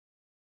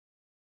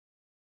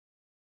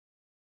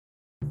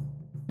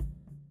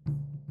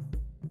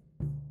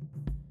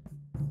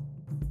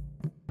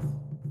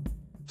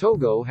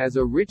Togo has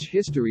a rich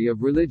history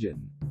of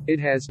religion.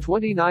 It has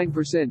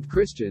 29%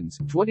 Christians,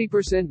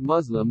 20%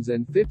 Muslims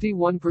and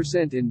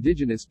 51%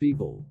 indigenous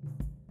people.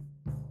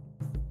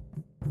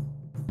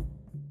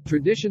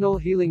 Traditional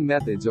healing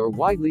methods are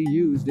widely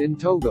used in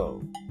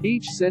Togo.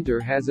 Each center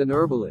has an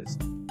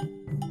herbalist.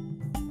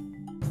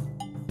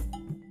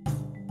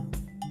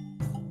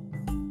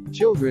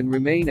 Children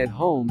remain at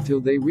home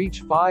till they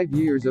reach 5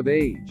 years of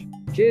age.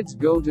 Kids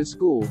go to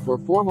school for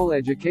formal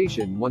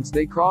education once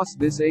they cross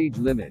this age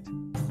limit.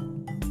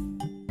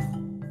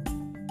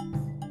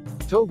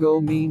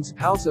 Togo means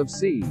house of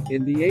sea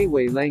in the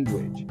Awe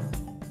language.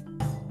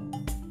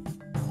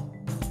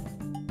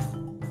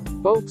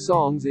 Folk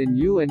songs in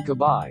Yu and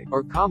Kabai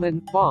are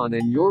common. Fon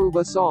and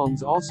Yoruba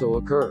songs also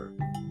occur.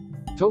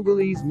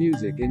 Togolese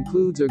music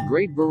includes a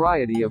great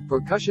variety of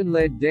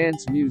percussion-led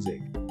dance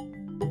music.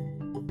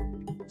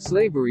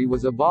 Slavery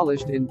was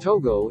abolished in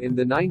Togo in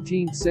the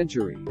 19th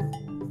century.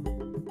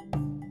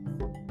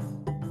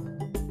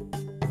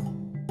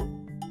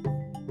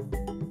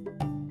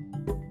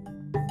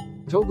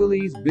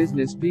 Togolese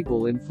business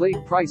people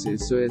inflate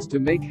prices so as to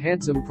make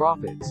handsome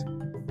profits.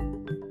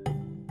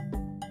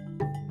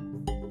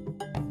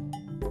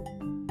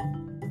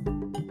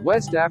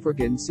 West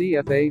African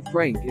CFA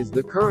franc is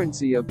the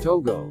currency of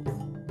Togo.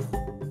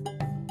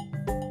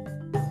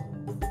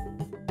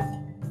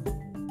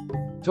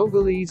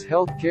 Togolese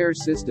health care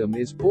system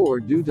is poor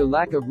due to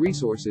lack of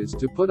resources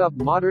to put up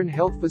modern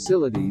health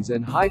facilities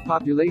and high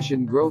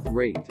population growth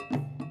rate.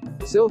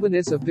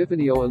 Sylvanus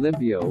Epifanio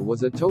Olympio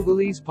was a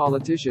Togolese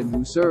politician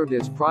who served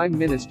as Prime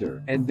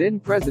Minister, and then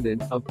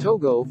President, of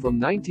Togo from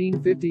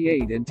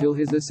 1958 until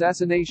his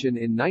assassination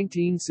in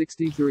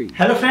 1963.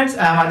 Hello friends,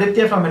 I am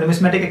Aditya from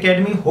Numismatics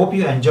Academy. Hope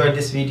you enjoyed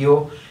this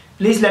video.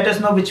 Please let us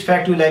know which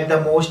fact you like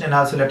the most and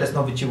also let us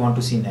know which you want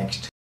to see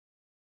next.